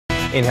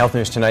In health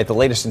news tonight, the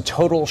latest in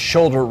total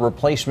shoulder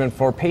replacement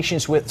for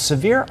patients with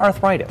severe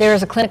arthritis. There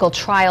is a clinical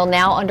trial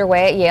now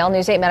underway at Yale.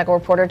 News 8 medical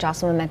reporter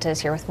Jocelyn Menta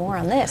is here with more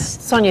on this.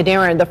 Sonia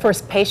Darren, the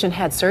first patient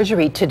had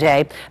surgery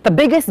today. The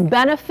biggest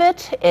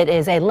benefit, it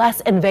is a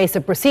less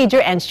invasive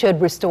procedure and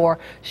should restore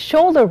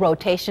shoulder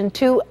rotation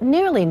to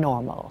nearly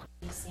normal.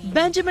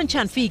 Benjamin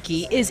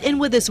Chanfiki is in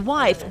with his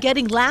wife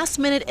getting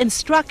last-minute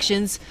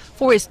instructions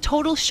for his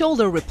total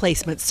shoulder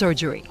replacement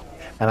surgery.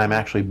 And I'm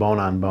actually bone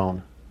on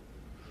bone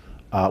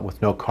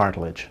with no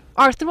cartilage.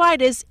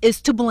 Arthritis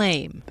is to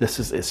blame. This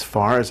is as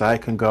far as I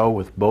can go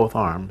with both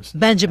arms.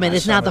 Benjamin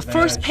is now the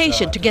first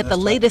patient to get the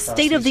latest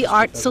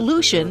state-of-the-art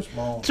solution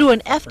through an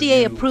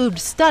FDA-approved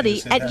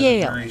study at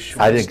Yale.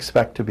 I didn't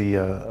expect to be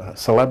a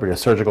celebrity, a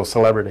surgical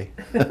celebrity.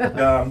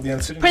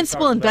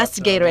 Principal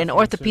investigator and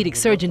orthopedic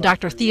surgeon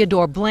Dr.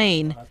 Theodore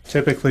Blaine.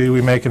 Typically,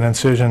 we make an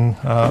incision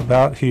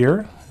about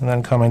here, and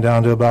then coming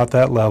down to about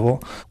that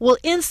level. Will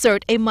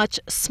insert a much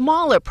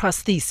smaller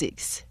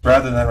prosthesis.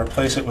 Rather than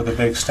replace it with a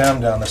big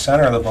stem down the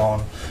center of the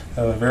bone,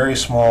 a very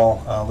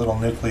small little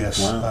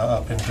nucleus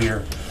up in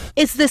here.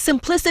 It's the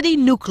Simplicity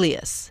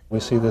nucleus. We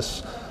see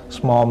this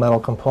small metal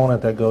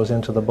component that goes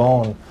into the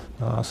bone.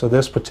 So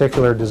this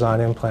particular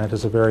design implant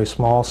is a very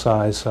small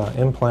size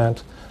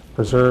implant,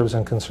 preserves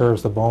and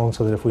conserves the bone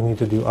so that if we need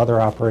to do other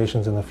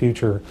operations in the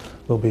future,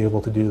 we'll be able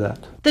to do that.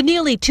 The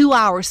nearly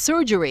 2-hour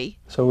surgery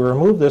So we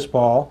remove this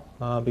ball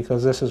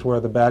because this is where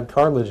the bad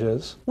cartilage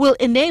is. will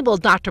enable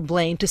Dr.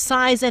 Blaine to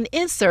size and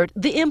insert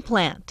the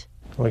implant.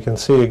 We can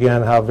see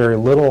again how very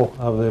little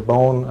of the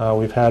bone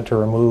we've had to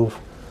remove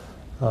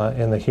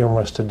in the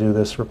humerus to do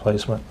this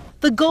replacement.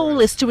 The goal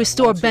is to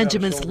restore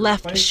Benjamin's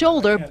left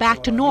shoulder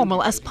back to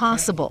normal as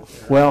possible.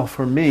 Well,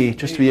 for me,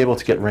 just to be able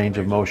to get range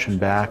of motion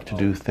back, to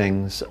do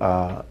things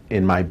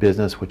in my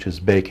business, which is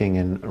baking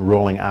and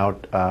rolling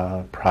out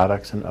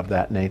products and of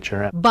that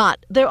nature.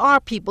 But there are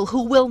people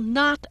who will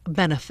not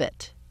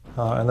benefit.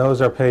 And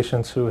those are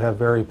patients who have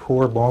very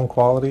poor bone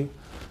quality.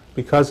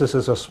 Because this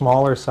is a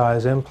smaller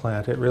size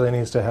implant, it really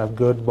needs to have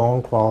good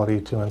bone quality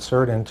to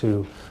insert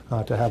into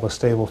to have a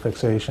stable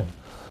fixation.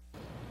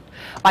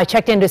 I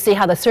checked in to see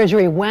how the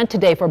surgery went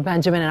today for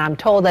Benjamin, and I'm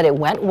told that it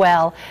went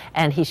well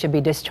and he should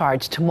be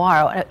discharged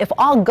tomorrow. If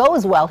all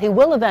goes well, he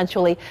will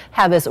eventually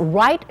have his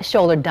right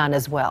shoulder done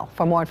as well.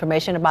 For more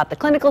information about the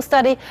clinical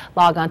study,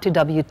 log on to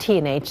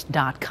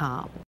WTNH.com.